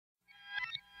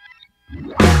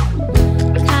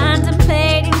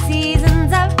Contemplating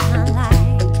seasons of my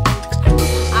life,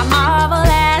 I marvel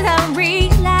as I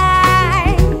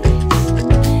realize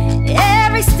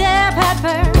every step had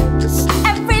purpose,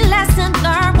 every lesson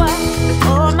learned was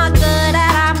for my good, and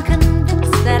I'm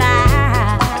convinced that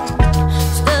I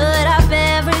stood up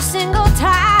every single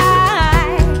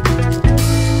time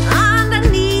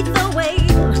underneath the weight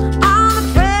of all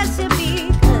the pressure,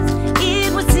 because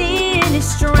it was in his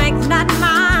strength, not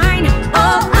mine.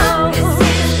 Oh, oh.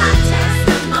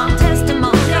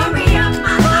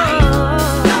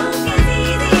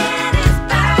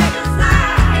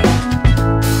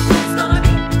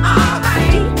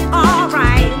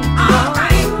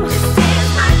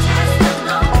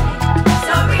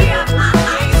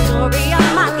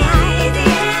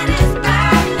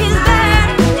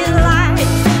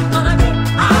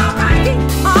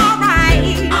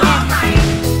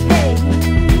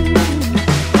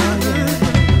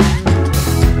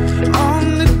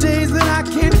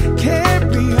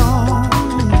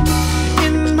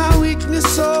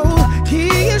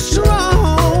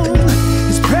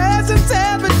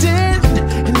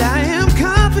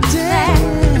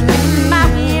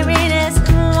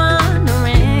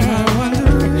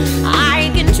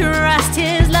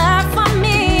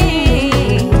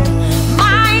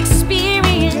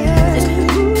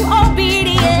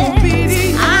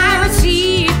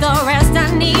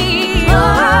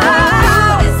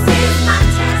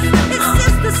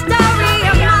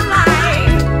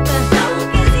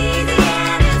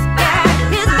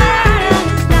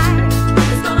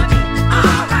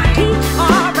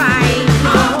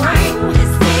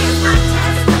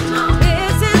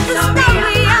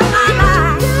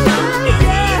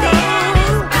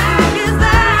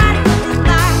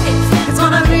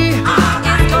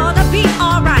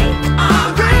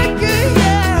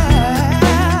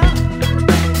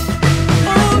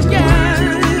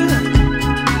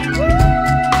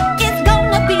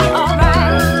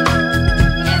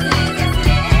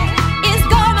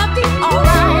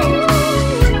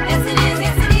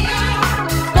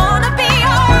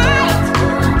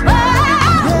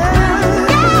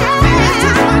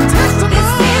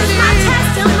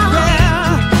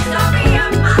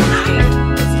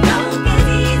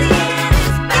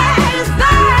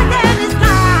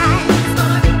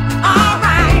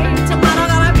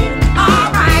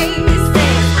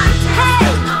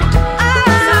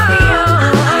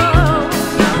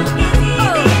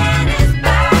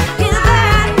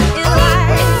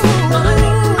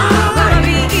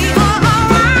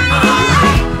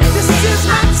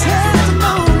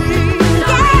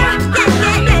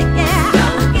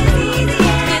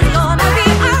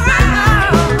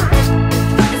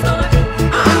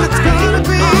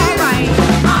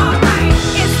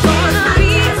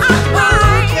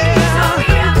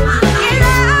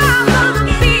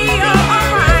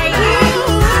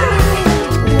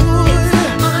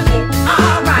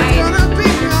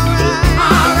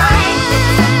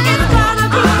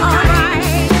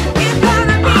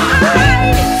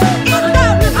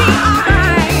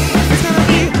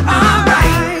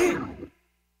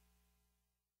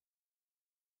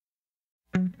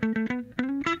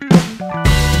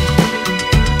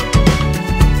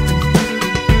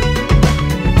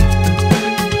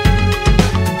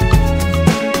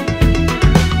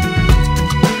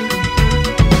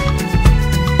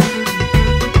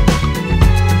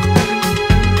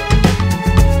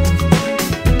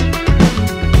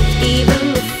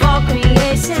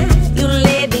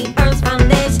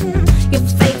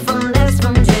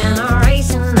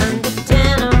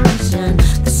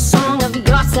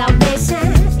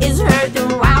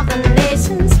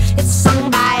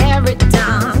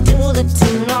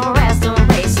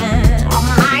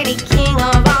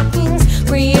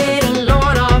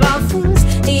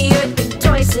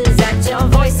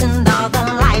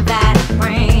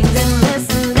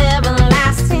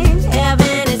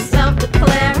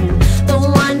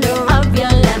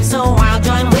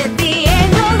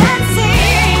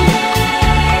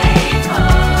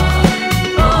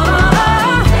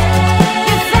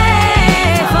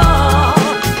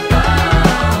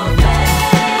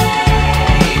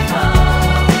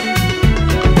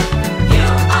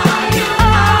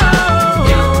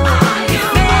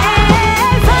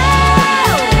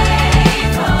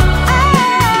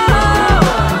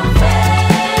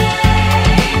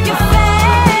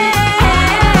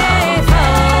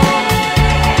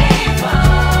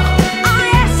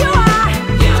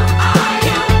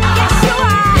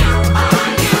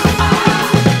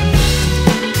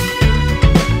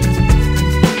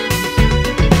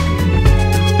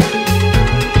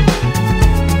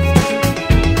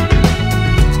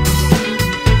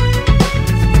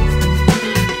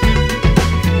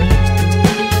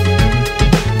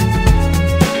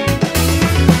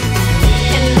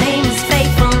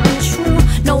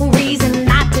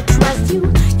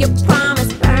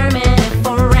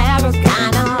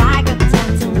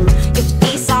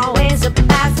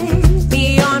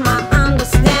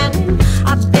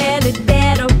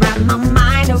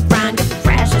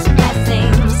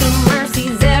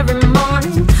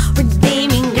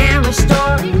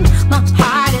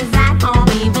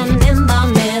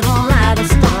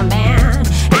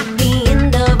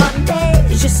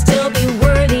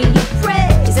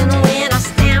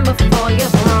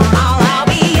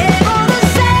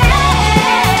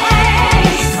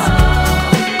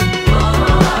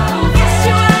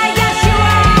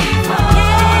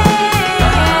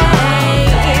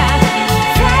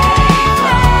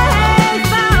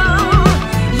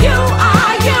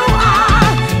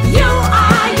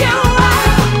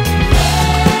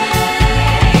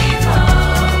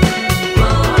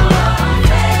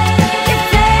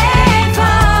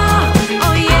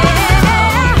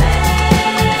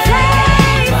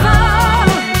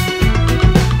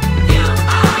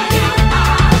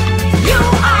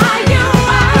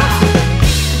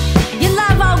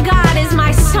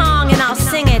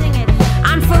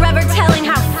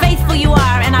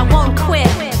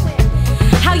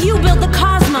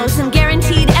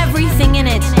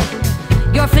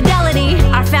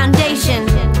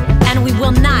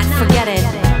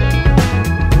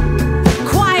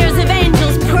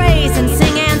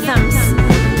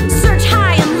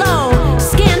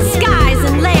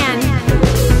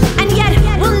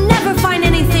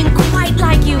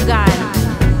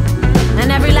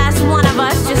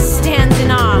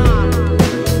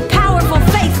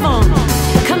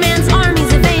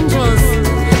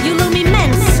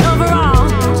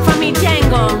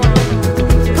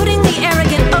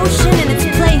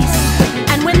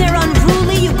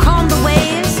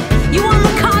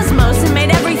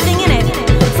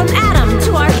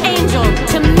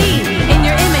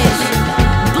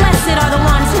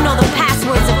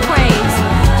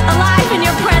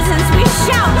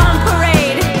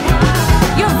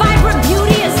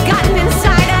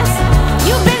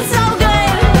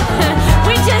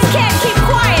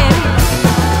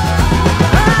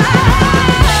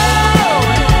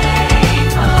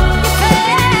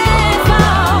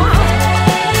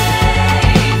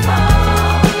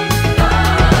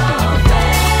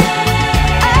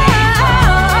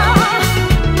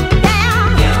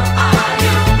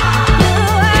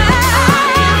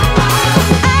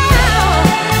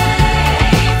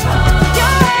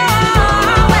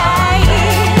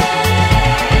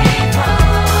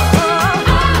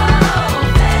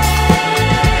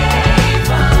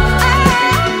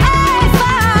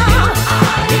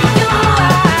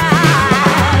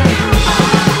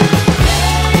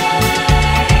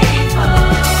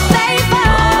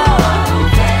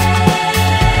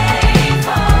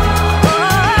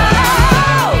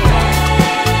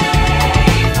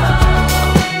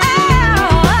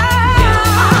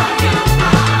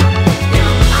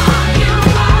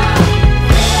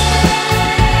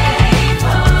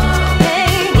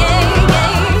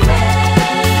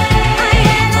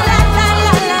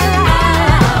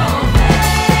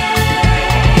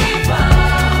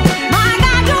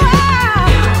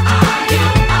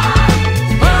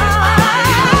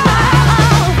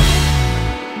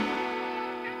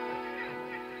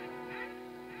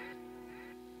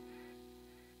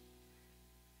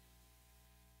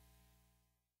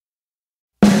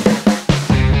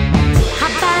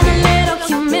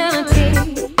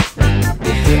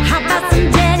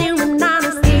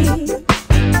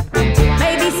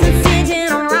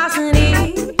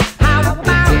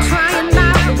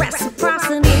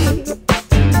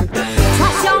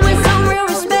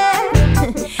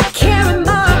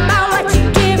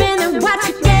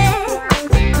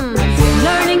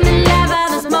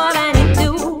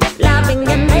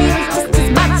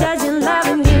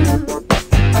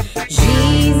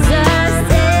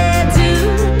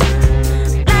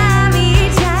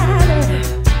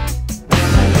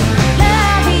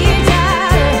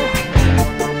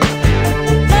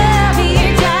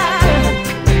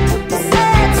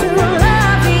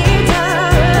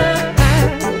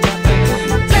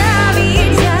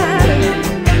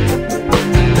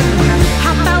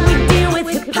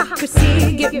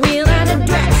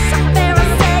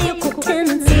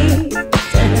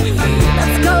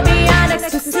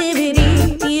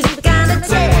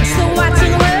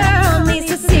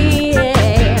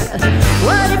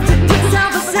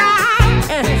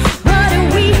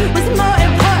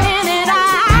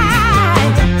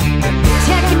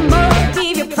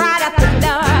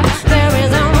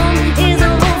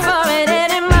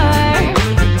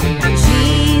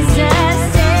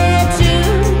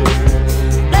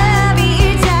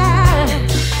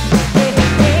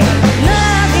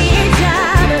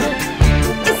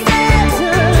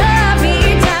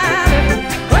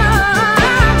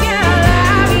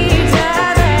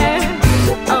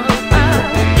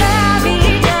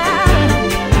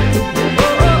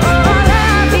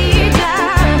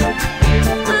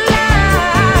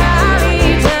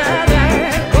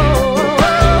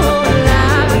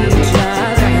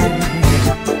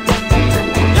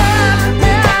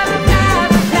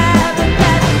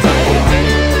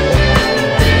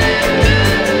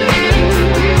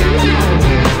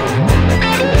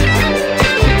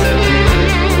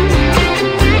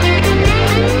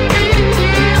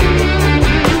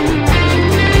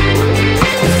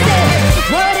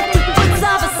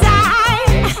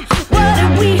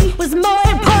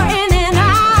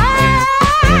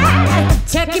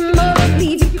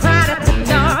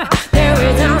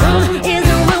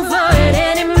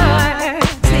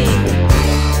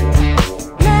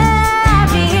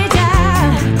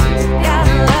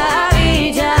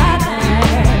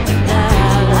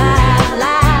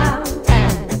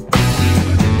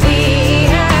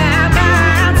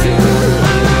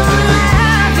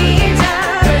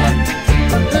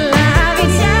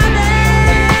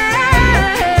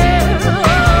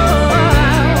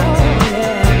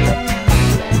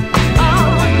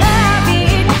 Oh,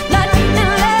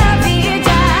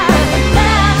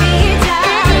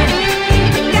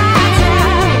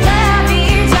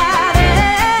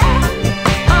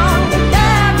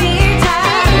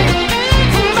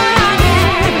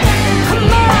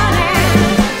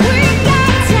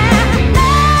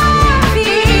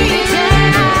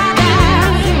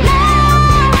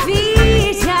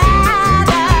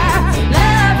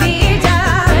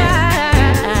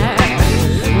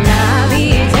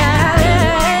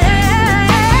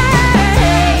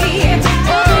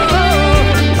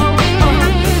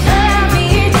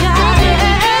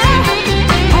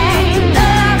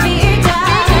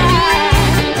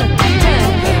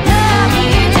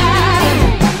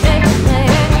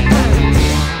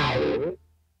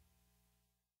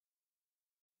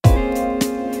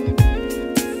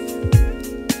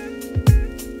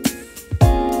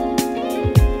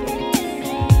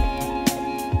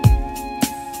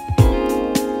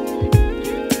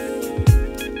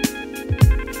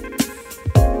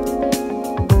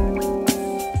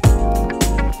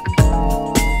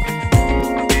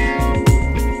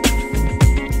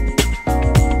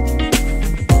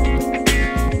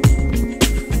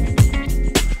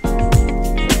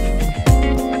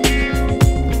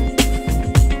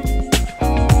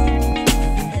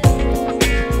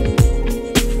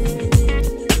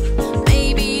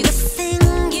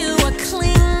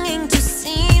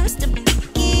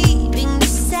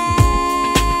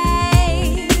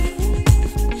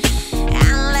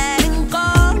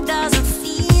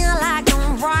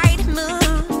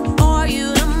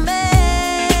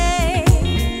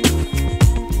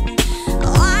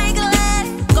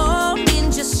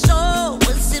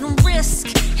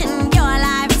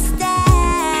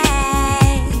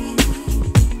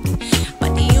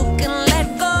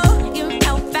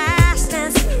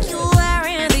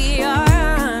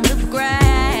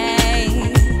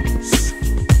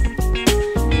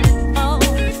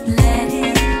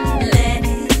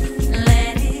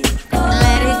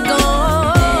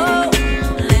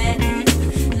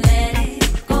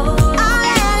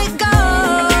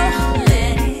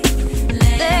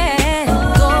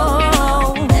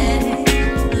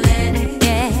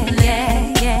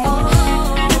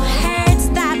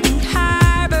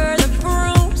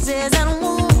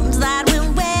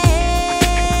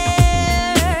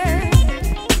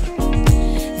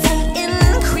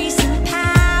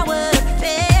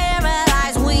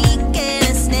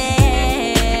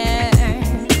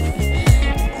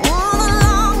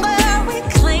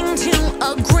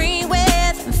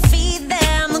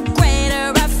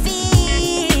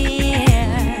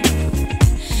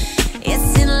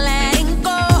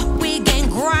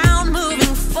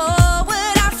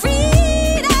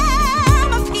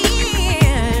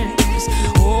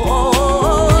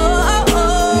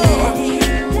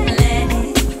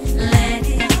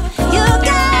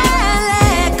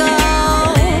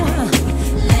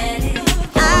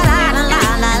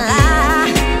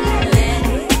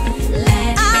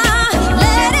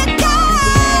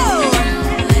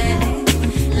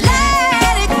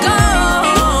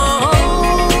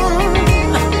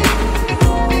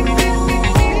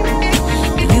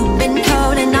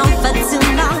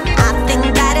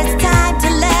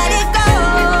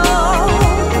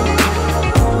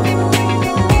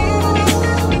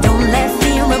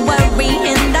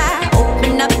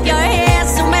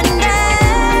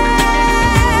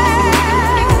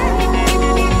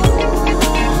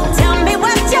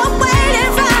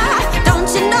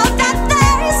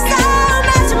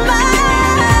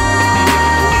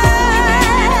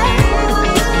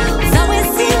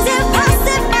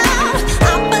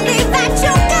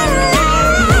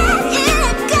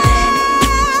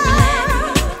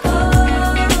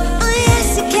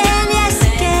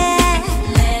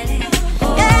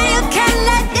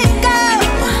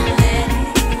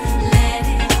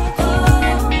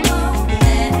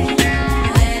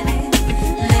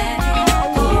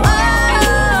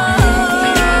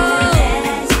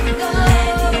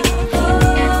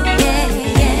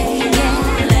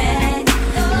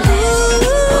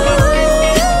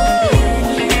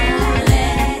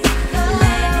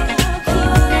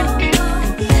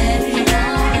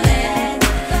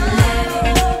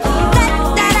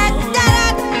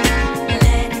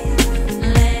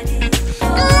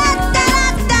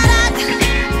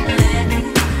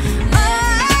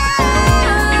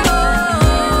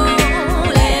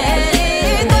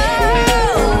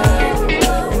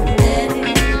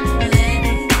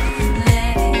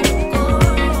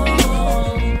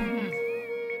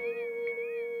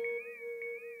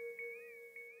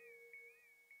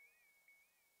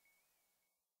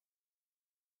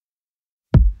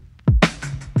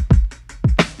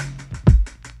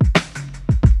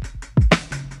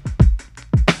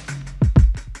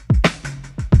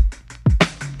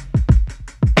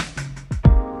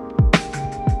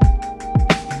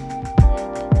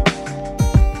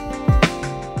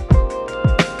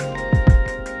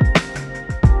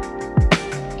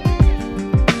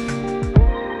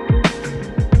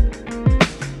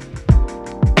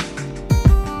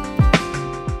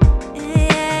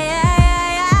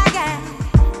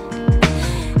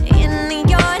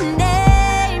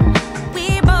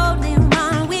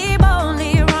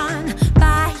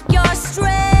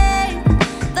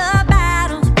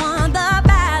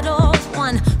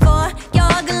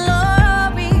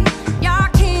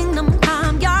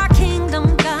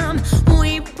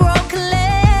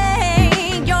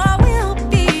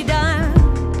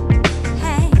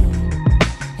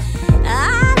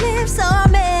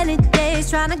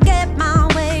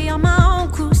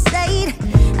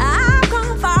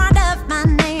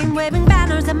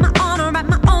 honors and my honor at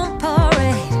my own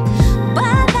parade.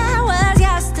 But that was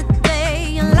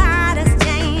yesterday, a lot has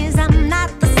changed. I'm not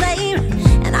the same,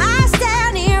 and I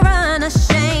stand here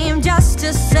unashamed just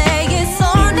to say it's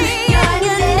only in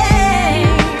your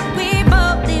name. We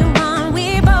boldly run,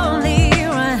 we boldly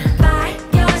run. By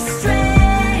your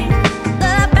strength,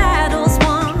 the battle's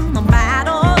won, the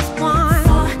battle's won.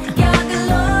 For your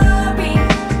glory,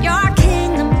 your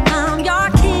kingdom come, your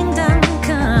kingdom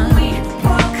come. We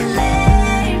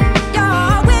proclaim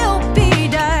your will be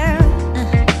done.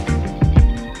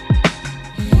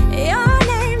 Your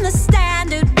name the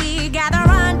standard we gather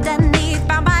underneath,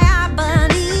 bound by our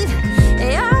belief.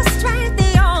 Your strength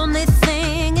the only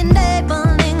thing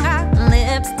enabling our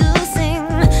lips to sing.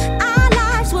 Our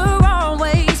lives were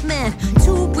always meant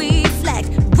to reflect,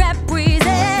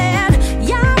 represent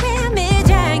your image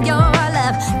and your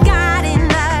love,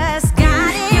 guiding us,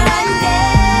 guiding your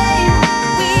name.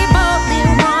 We boldly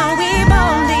run, we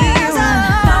boldly run.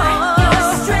 By your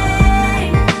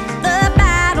strength, the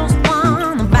battle's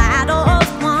won, the battle's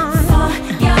won. For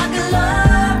your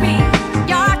glory,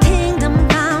 your kingdom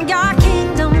come, your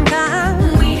kingdom come.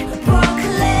 We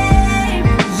proclaim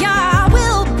your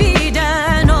will be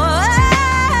done.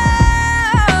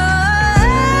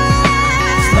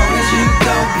 As long as you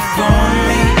go before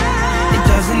me, it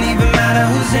doesn't even matter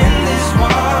who's in this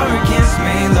war against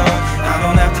me, Lord. I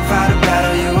don't have to fight a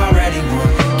battle you already won.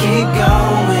 Keep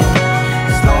going,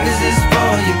 as long as it's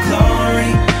for your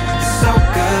glory. It's so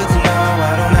good to know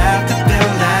I don't have to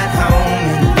build that home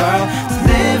in the world. To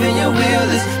live in your will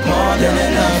is more than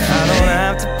enough. I don't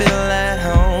have to build that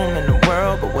home in the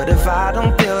world, but what if I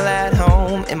don't feel at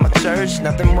home in my church?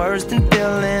 Nothing worse than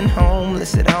feeling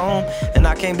homeless at home, and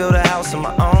I can't build a house on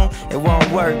my own, it won't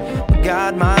work. But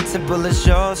God, my temple is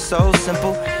yours, so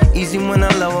simple. Easy when I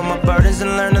lower my burdens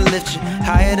and learn to lift you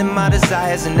higher than my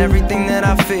desires and everything that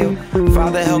I feel.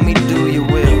 Father, help me do your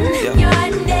will. Yeah.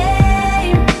 Your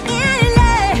name,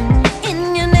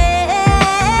 in your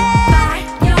name. By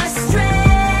your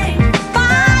strength,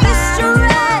 by your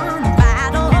strength,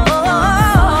 battle.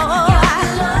 Your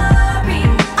glory,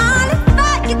 only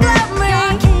for your glory.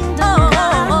 Your kingdom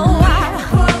come, we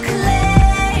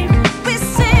proclaim. We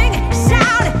sing,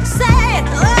 shout it, say it.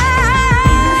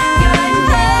 Your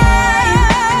name,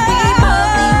 we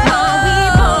boldly run, we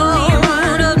boldly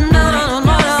run. No, no,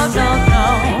 no, no, no, no.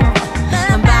 The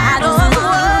battle's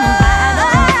won, the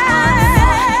battle's won.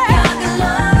 Your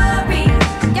glory,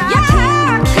 your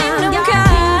kingdom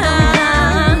come.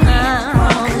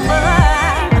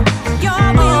 Your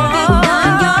will be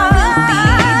done, your will be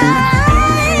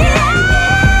done.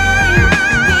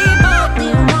 We boldly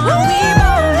run, we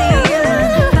boldly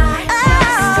run. By your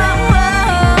strength,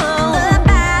 the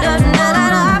battle's won,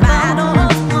 the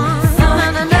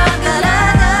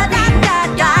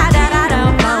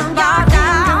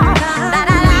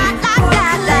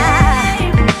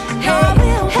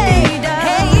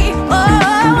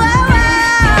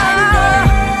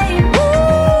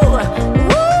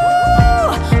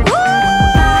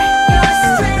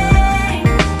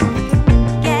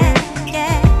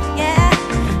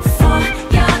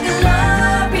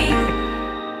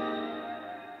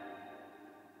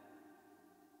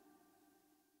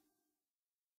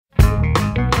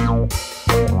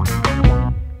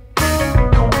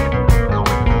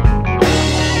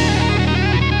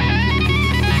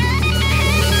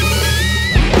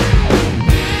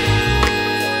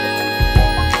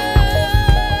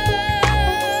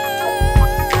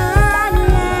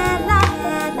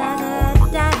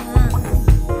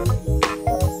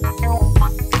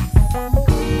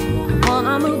I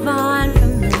wanna move on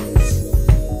from this.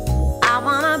 I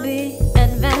wanna be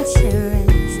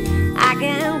adventurous. I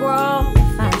can grow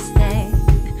if I stay.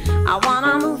 I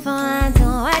wanna move on to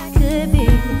what could be.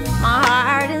 My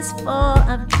heart is full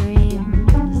of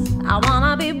dreams. I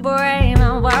wanna be brave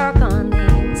and work on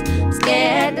these. I'm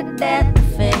scared to death of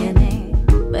failing,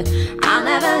 but I'll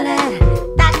never let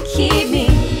that keep me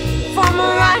from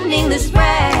running this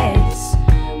race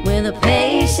with a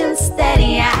patient,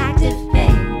 steady, active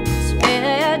pace.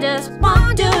 We're just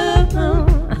one do.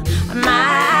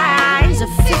 My eyes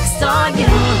are fixed on you.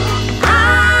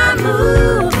 I'm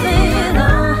moving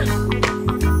on.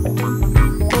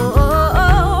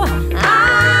 Oh,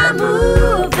 I'm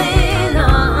moving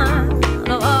on.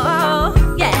 Oh,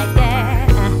 yeah, yeah.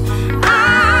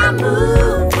 I'm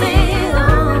moving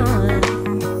on.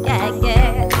 Yeah,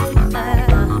 yeah.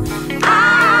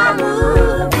 I'm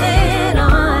moving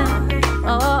on.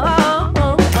 Oh, oh,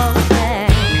 oh, oh.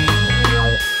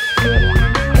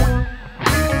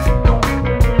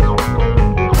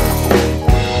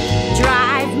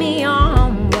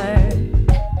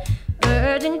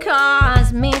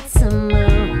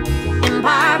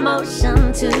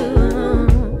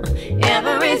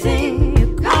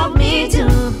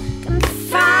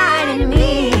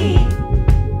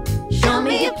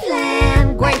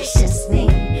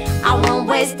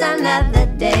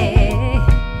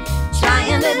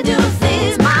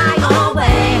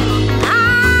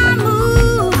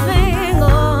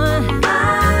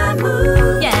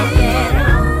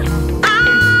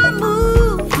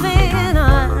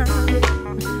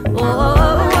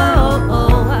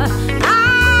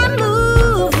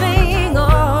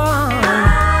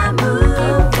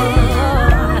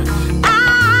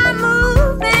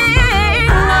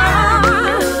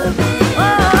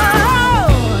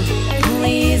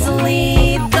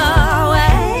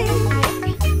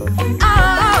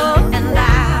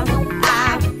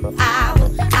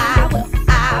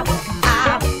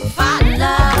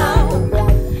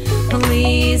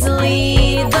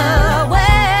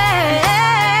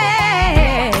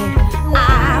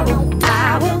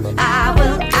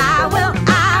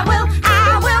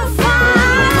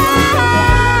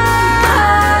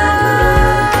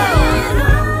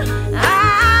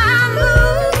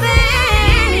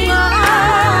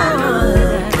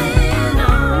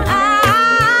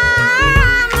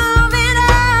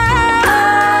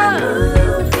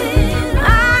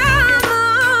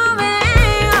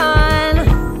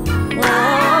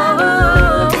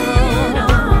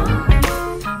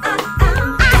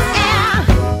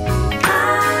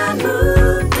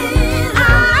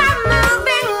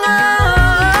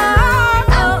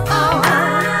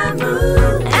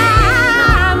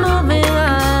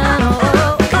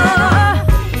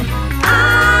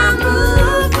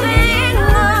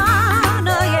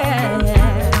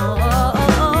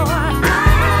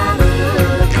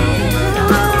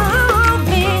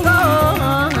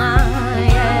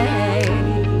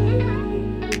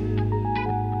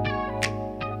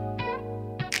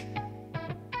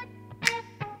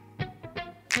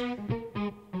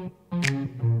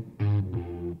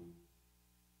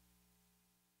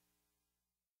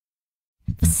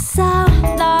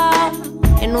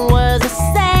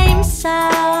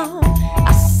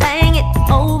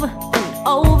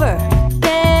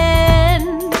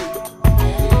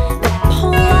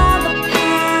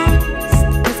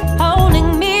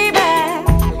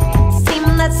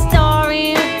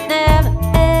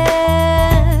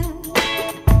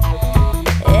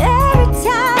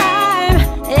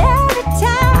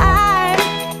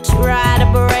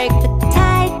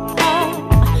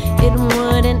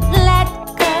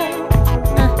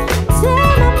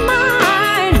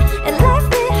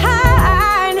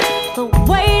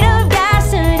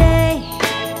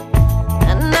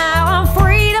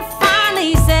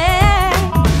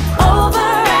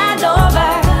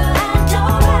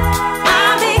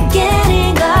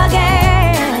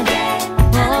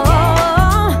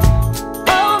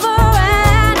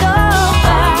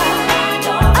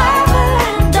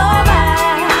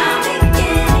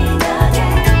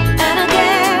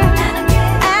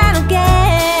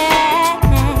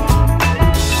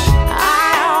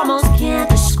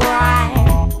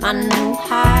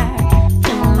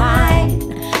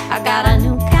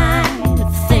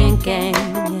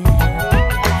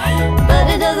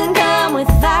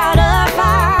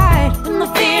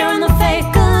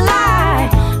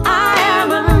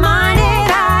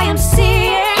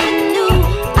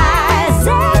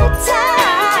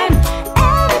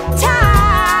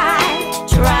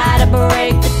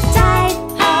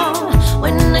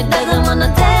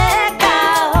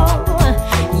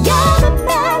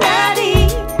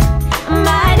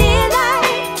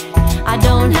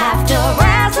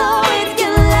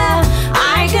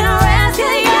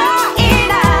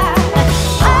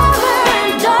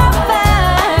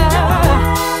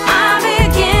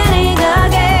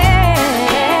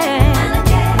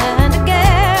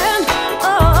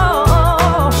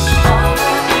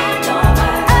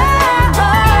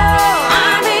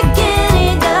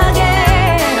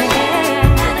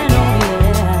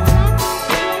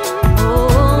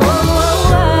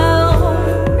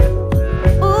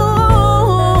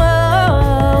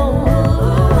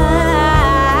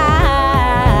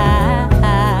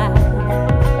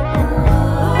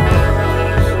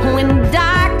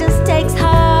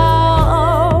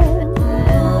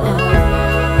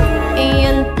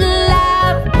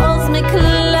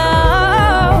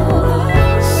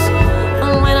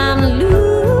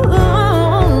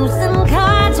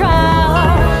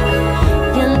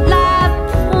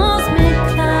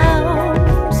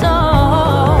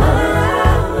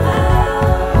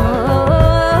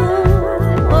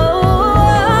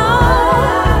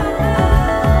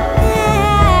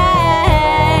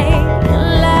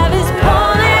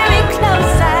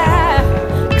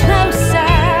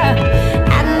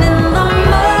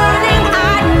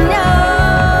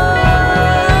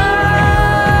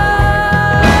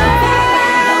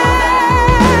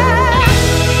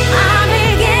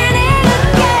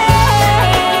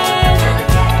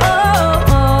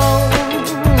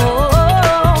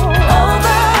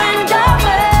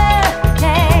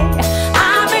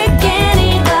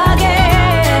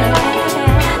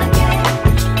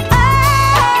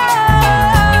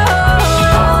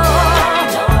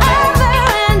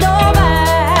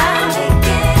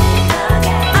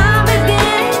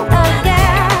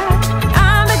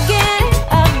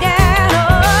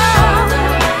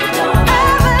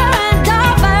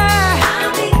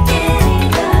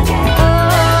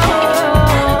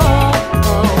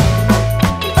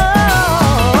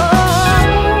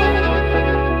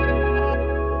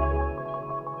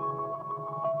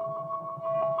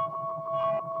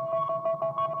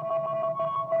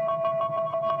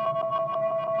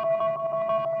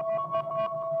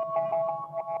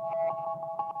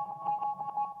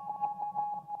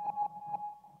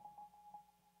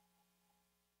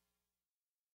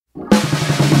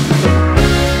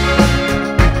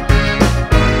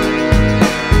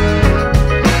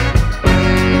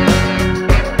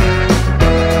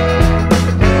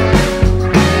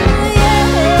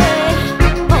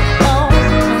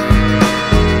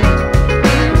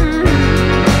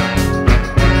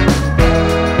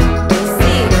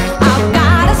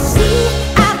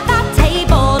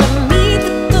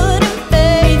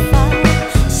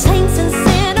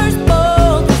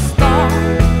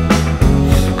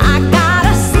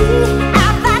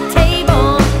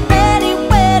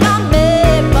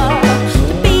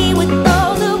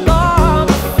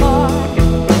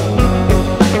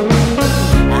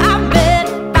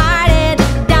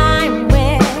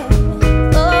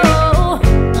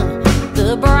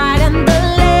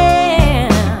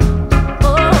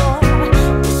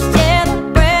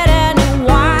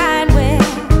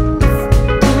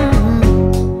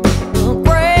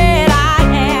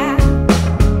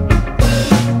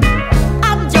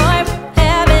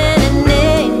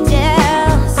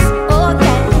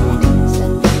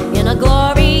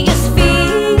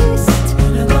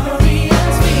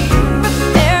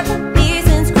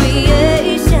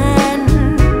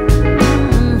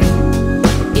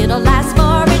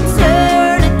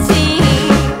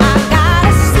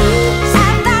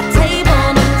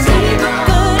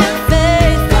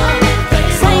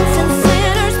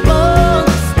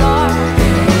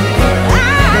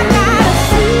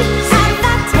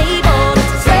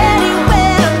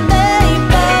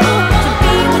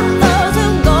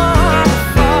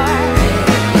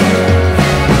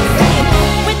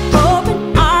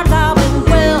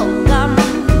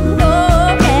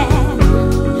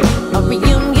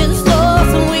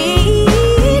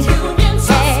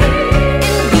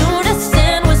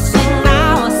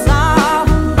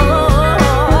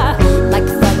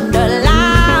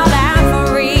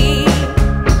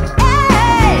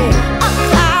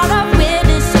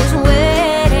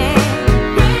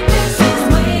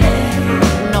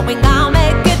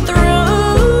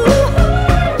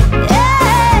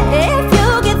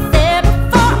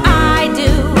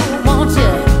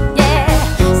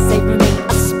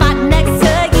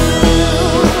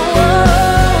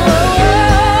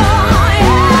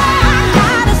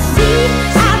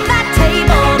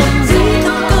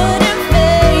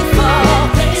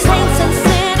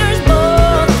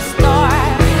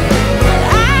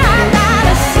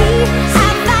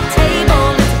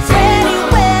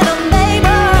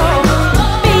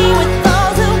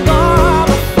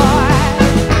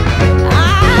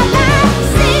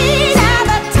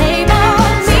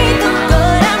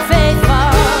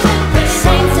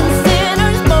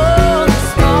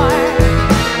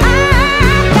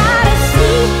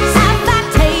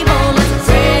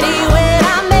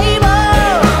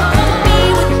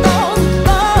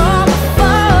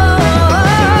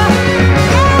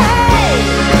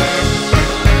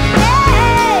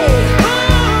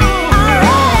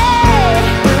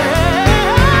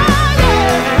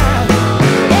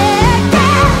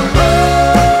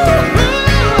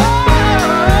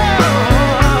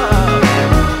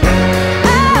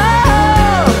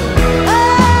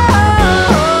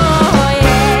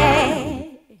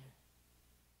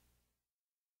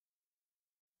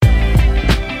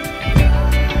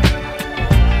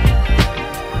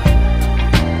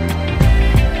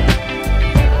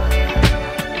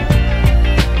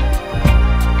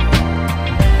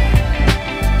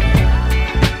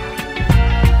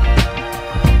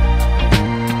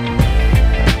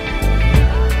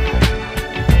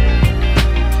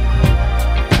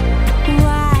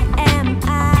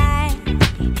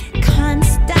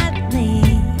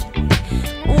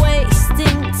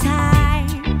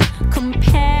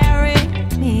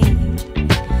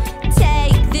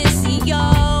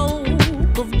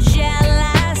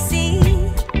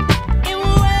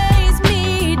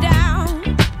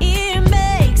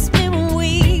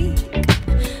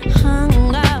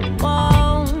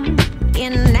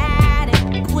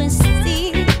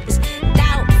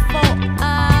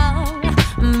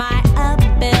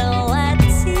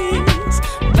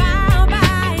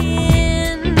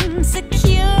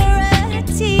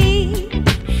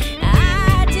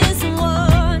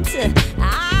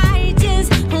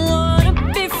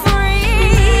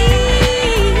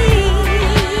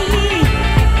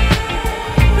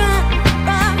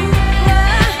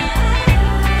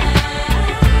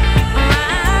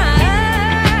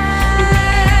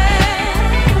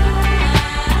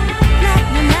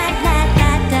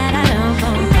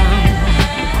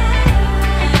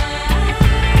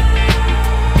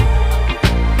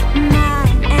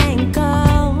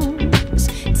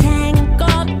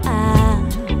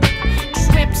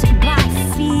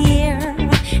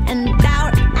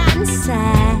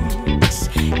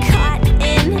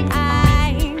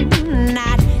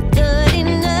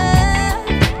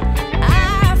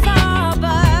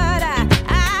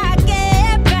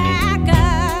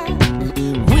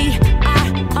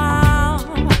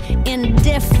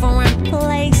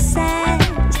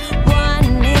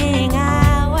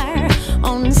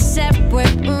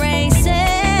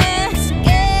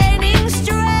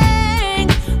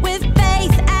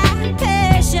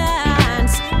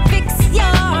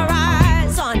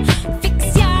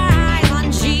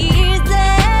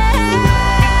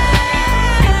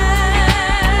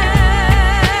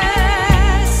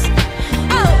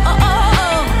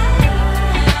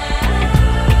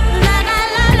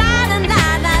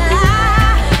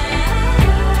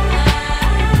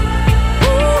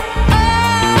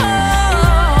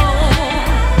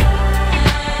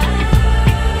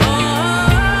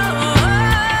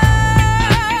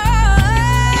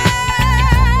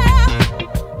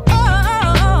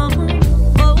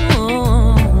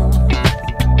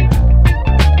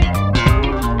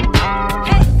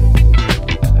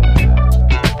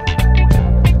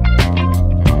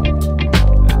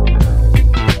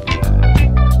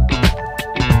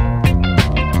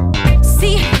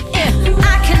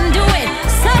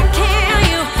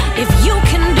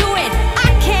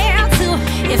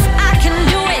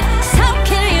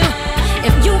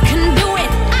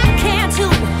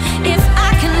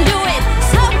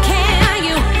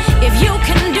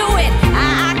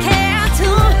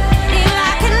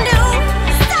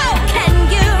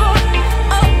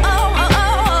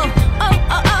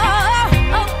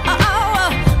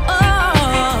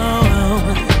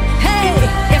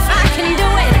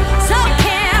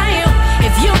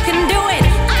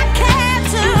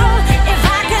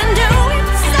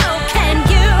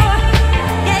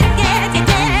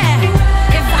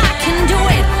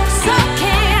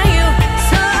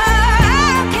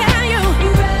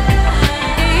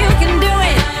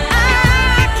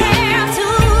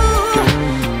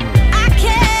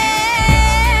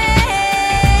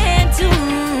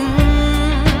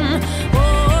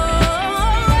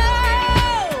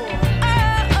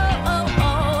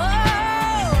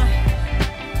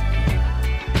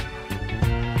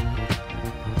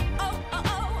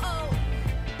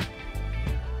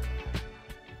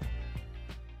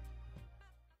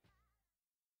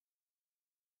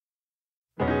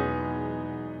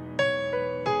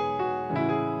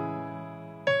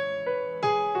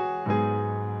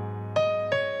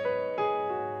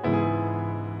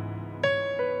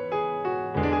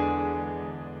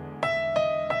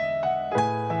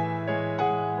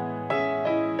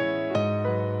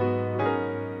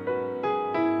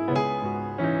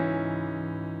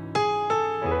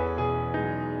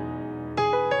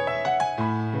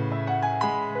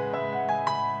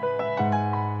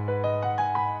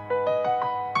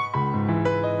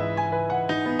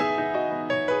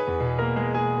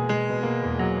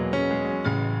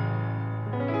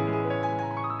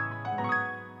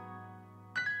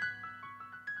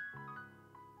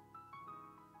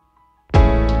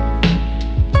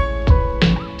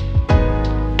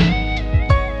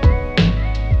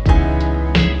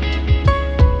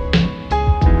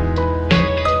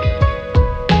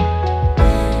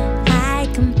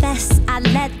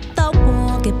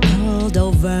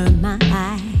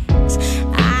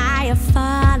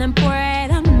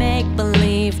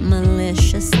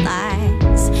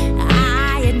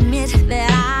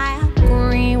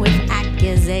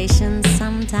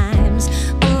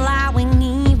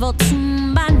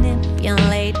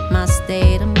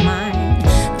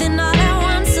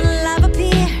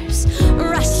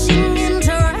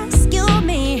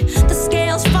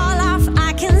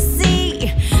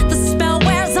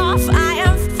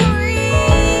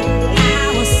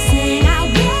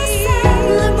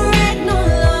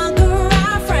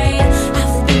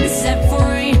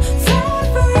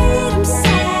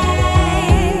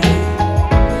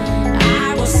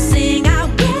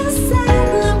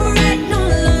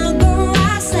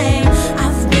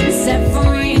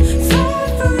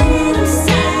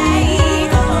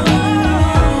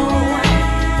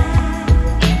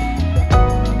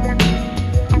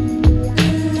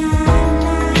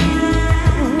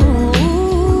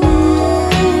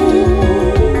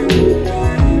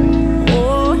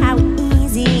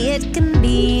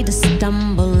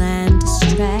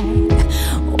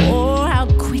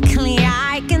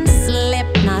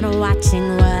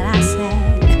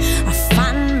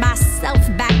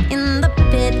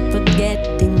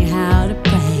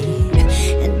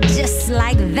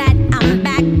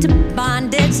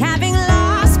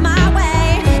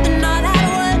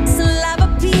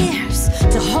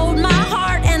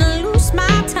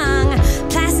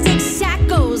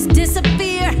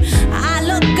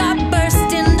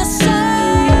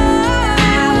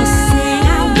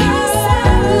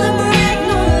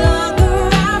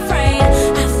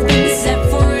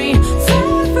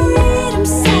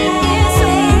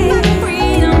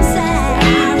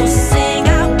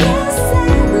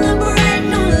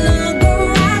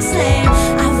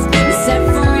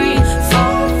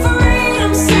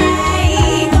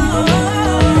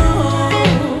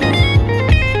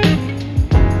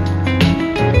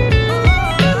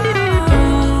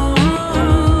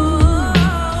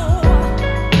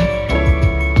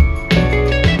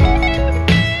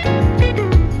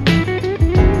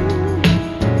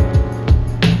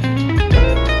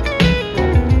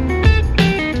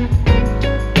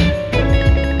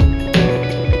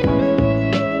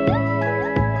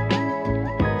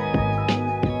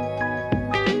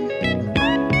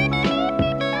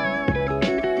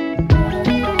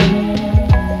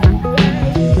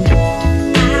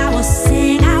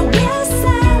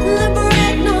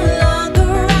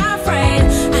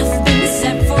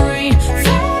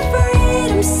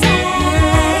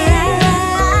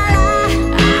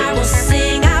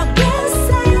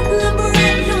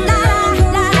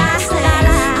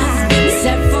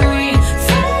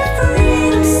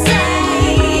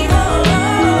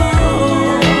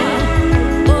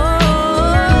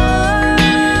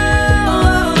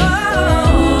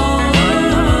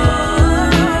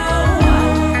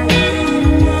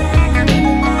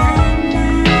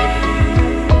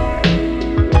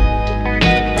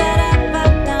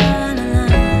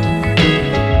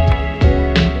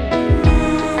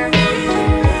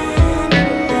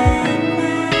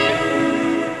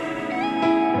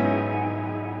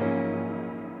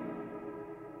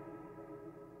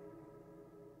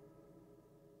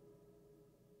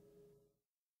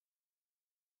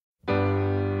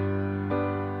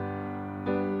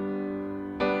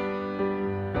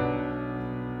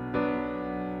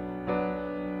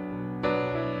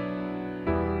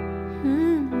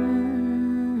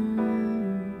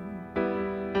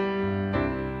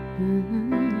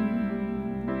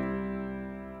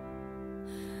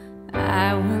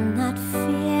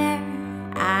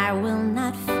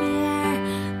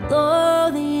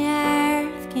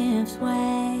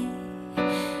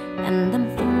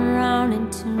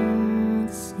 to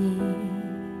the sea.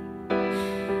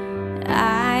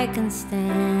 I can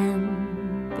stand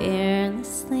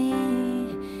fearlessly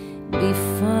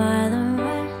before the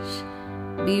rush,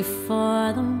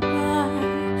 before the roar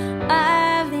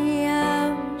of the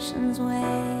ocean's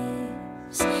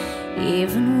waves.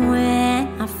 Even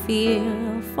when I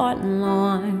feel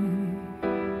forlorn,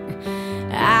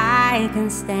 I can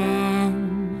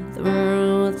stand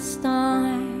through the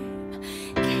storm.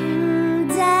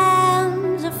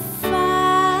 Kingdoms are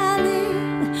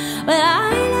falling, but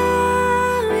I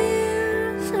love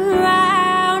you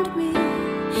surround me.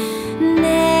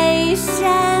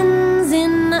 Nations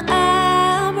in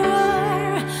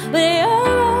uproar, but your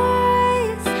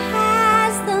voice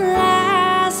has the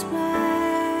last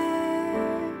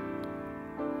word.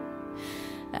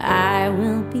 I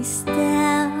will be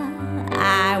still,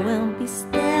 I will be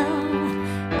still,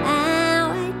 and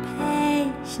wait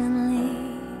patiently.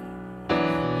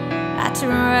 I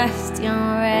trust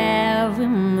your every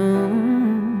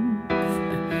move.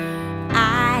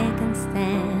 I can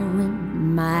stand when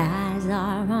my eyes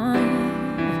are on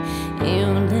you. You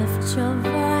lift your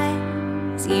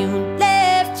voice, you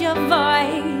lift your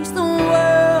voice. The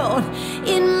world,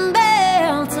 it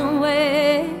melts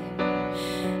away.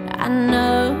 I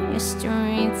know your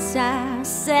streets are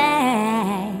safe.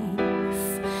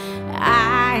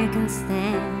 I can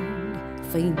stand,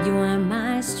 for you are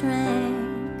my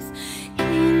strength.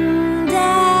 Kingdoms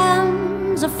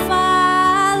are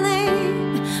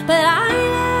falling, but I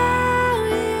know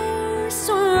you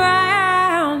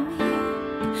surround me.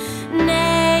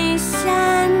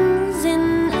 Nations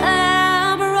in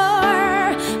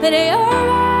uproar, but your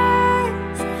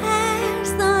voice has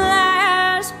the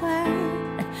last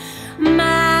word.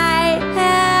 My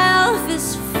health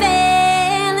is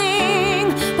failing,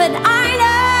 but I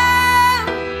know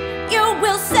you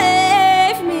will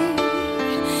save me.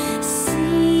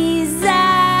 Seasons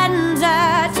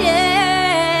are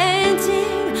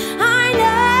changing, I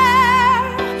know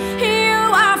you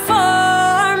are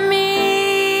for me.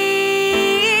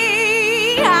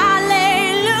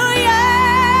 Hallelujah,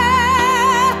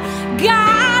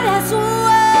 God has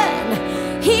won,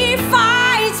 He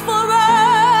fights for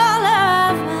all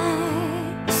of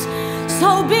us. So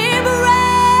be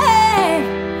brave,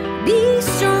 be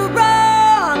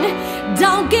strong,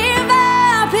 don't give